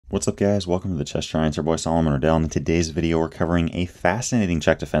What's up, guys? Welcome to the Chess Giants. Your boy Solomon Ordell. And in today's video, we're covering a fascinating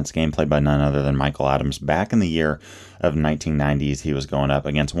Czech defense game played by none other than Michael Adams. Back in the year of 1990s, he was going up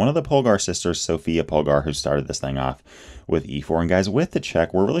against one of the Polgar sisters, Sofia Polgar, who started this thing off with e4. And guys, with the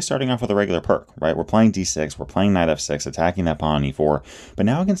Czech, we're really starting off with a regular Pirc, right? We're playing d6, we're playing knight f6, attacking that pawn on e4. But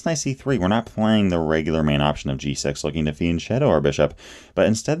now against knight c3, we're not playing the regular main option of g6, looking to fianchetto our bishop, but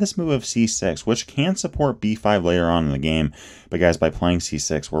instead this move of c6, which can support b5 later on in the game. But guys, by playing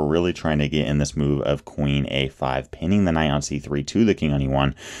c6, we're really trying to get in this move of queen a5, pinning the knight on c3 to the king on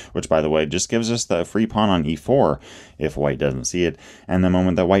e1, which, by the way, just gives us the free pawn on e4 if white doesn't see it. And the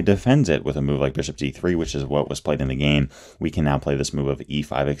moment that white defends it with a move like bishop d3, which is what was played in the game, we can now play this move of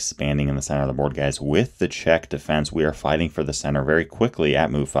e5, expanding in the center of the board. Guys, with the Czech defense, we are fighting for the center very quickly at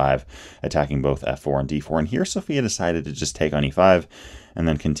move 5, attacking both f4 and d4. And here Sofia decided to just take on e5, and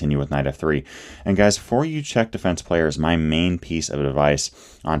then continue with knight f3. And guys, for you Czech defense players, my main piece of advice,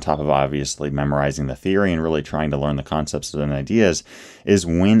 on top of obviously memorizing the theory and really trying to learn the concepts and ideas, is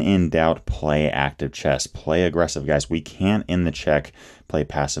when in doubt, play active chess. Play aggressive, guys. We can't, in the Czech, play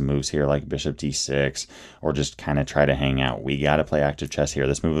passive moves here like bishop d6 or just kind of try to hang out. We got to play active chess here.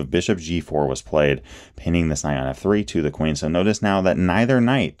 This move of bishop g4 was played, pinning this knight on f3 to the queen. So notice now that neither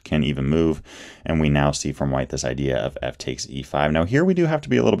knight can even move, and we now see from white this idea of f takes e5. Now here we do have to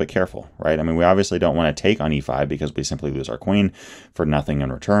be a little bit careful, right? I mean, we obviously don't want to take on e5 because we simply lose our queen for nothing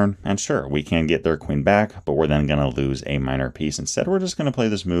in return. And sure, we can get their queen back, but we're then going to lose a minor piece. Instead, we're just going to play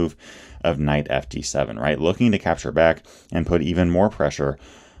this move of knight fd7, right? Looking to capture back and put even more pressure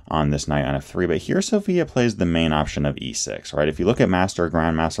on this knight on f3. But here Sofia plays the main option of e6, right? If you look at master,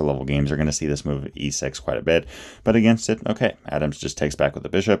 grandmaster level games, you're going to see this move of e6 quite a bit. But against it, okay, Adams just takes back with the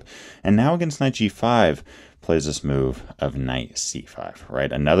bishop. And now against knight g5, plays this move of knight c5,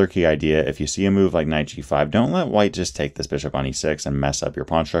 right? Another key idea, if you see a move like knight g5, don't let white just take this bishop on e6 and mess up your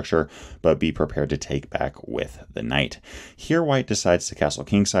pawn structure, but be prepared to take back with the knight. Here white decides to castle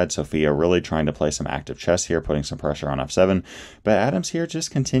kingside. Sofia really trying to play some active chess here, putting some pressure on f7, but Adams here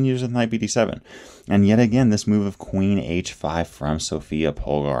just continues with knight bd7. And yet again, this move of queen h5 from Sofia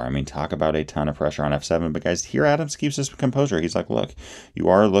Polgar. I mean, talk about a ton of pressure on f7, but guys, here Adams keeps his composure. He's like, look, you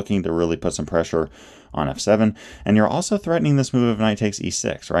are looking to really put some pressure on f7, and you're also threatening this move of knight takes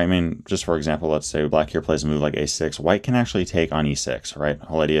e6, right? I mean, just for example, let's say black here plays a move like a6, white can actually take on e6, right? The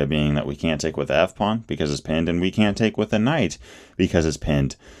whole idea being that we can't take with the f pawn because it's pinned, and we can't take with the knight because it's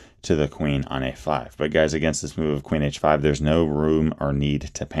pinned to the queen on a5. But guys, against this move of queen h5, there's no room or need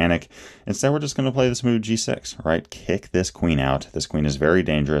to panic. Instead, we're just going to play this move g6, right? Kick this queen out. This queen is very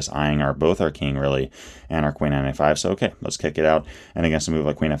dangerous, eyeing both our king really and our queen on a5. So okay, let's kick it out. And against a move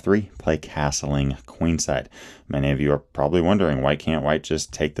like queen f3, play castling queenside. Many of you are probably wondering, why can't white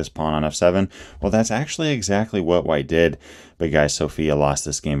just take this pawn on f7? Well, that's actually exactly what white did. But guys, Sofia lost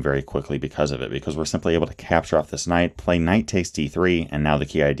this game very quickly because of it, because we're simply able to capture off this knight, play knight takes d3, and now the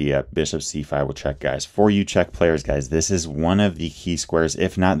key idea, bishop c5 will check, guys. For you Czech players, guys, this is one of the key squares,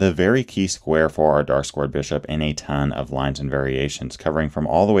 if not the very key square for our dark squared bishop in a ton of lines and variations, covering from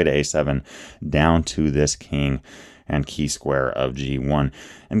all the way to a7 down to this king and key square of g1.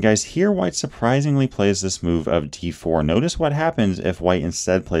 And guys, here white surprisingly plays this move of d4. Notice what happens if white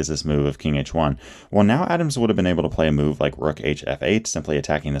instead plays this move of king h1. Well, now Adams would have been able to play a move like rook hf8, simply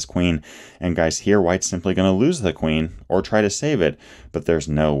attacking this queen. And guys, here white's simply going to lose the queen or try to save it, but there's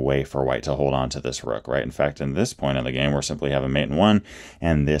no way for white to hold on to this rook, right? In fact, in this point of the game, we're simply having mate in 1,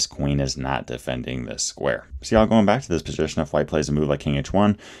 and this queen is not defending this square. See, all going back to this position, if white plays a move like king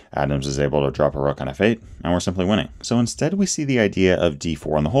h1, Adams is able to drop a rook on f8, and we're simply winning. So instead, we see the idea of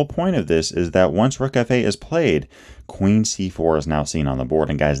d4, and the whole point of this is that once rook f8 is played, queen c4 is now seen on the board.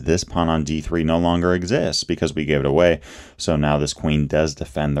 And guys, this pawn on d3 no longer exists because we gave it away. So now this queen does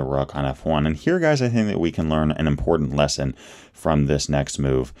defend the rook on f1. And here, guys, I think that we can learn an important lesson from this next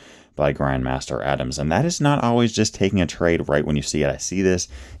move by Grandmaster Adams, and that is not always just taking a trade right when you see it. I see this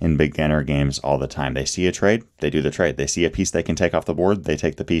in beginner games all the time. They see a trade, they do the trade. They see a piece they can take off the board, they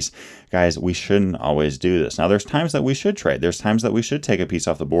take the piece. Guys, we shouldn't always do this. Now, there's times that we should trade. There's times that we should take a piece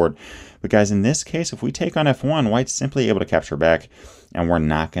off the board. But guys, in this case, if we take on f1, white's simply able to capture back, and we're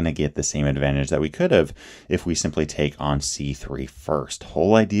not going to get the same advantage that we could have if we simply take on c3 first.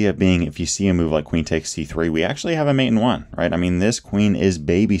 Whole idea being, if you see a move like queen takes c3, we actually have a mate in 1, right? I mean, this queen is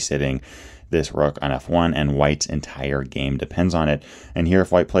babysitting this rook on f1, and white's entire game depends on it. And here,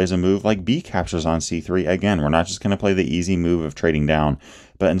 if white plays a move like b captures on c3, again, we're not just going to play the easy move of trading down,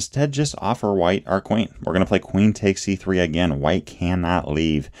 but instead just offer white our queen. We're going to play queen takes c3 again. White cannot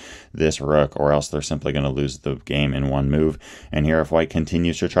leave this rook, or else they're simply going to lose the game in one move. And here, if white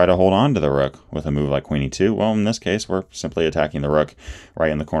continues to try to hold on to the rook with a move like queen e2, well, in this case, we're simply attacking the rook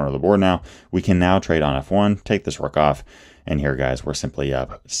right in the corner of the board now. We can now trade on f1, take this rook off, and here, guys, we're simply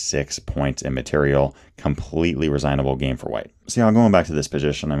up 6 points in material. Completely resignable game for white. See, how going back to this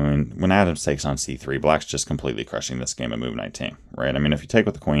position, I mean, when Adams takes on c3, black's just completely crushing this game at move 19, right? I mean, if you take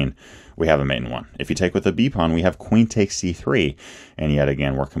with the queen, we have a mate in 1. If you take with the b pawn, we have queen takes c3, and yet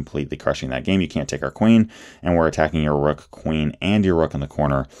again, we're completely crushing that game. You can't take our queen, and we're attacking your rook, queen, and your rook in the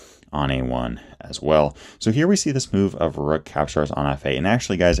corner on a1 as well. So here we see this move of rook captures on f8, and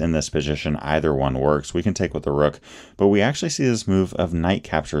actually, guys, in this position, either one works. We can take with the rook, but we actually see this move of knight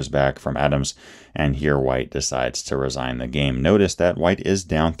captures back from Adams, and here white decides to resign the game. Notice that white is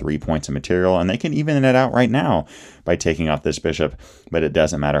down 3 points of material, and they can even it out right now by taking off this bishop, but it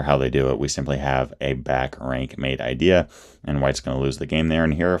doesn't matter how they do it. We simply have a back rank mate idea, and white's going to lose the game there.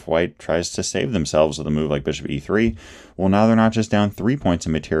 And here, if white tries to save themselves with a move like bishop e3, well, now they're not just down 3 points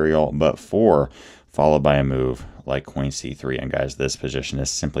of material, but 4, followed by a move like queen c3. And guys, this position is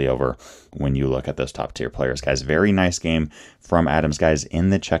simply over when you look at those top tier players. Guys, very nice game from Adams, guys,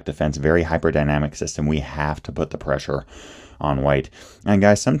 in the Czech defense. Very hyper-dynamic system. We have to put the pressure on white. And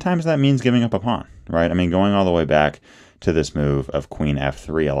guys, sometimes that means giving up a pawn, right? I mean, going all the way back to this move of queen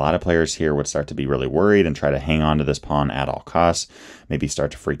f3, a lot of players here would start to be really worried and try to hang on to this pawn at all costs, maybe start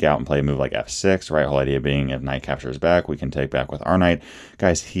to freak out and play a move like f6, right? Whole idea being if knight captures back, we can take back with our knight.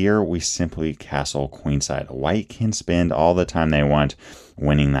 Guys, here we simply castle queenside. White can spend all the time they want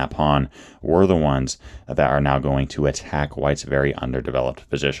winning that pawn. We're the ones that are now going to attack white's very underdeveloped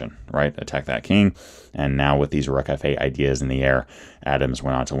position, right? Attack that king, and now with these rook f8 ideas in the air, Adams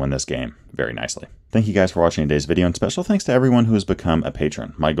went on to win this game very nicely. Thank you guys for watching today's video, and special thanks to everyone who has become a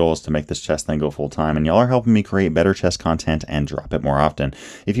patron. My goal is to make this chess thing go full time, and y'all are helping me create better chess content and drop it more often.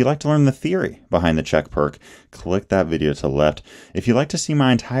 If you'd like to learn the theory behind the Czech Pirc, click that video to the left. If you'd like to see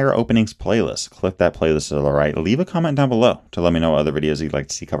my entire openings playlist, click that playlist to the right. Leave a comment down below to let me know what other videos you'd like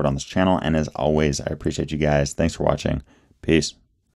to see covered on this channel, and as always, I appreciate you guys. Thanks for watching. Peace.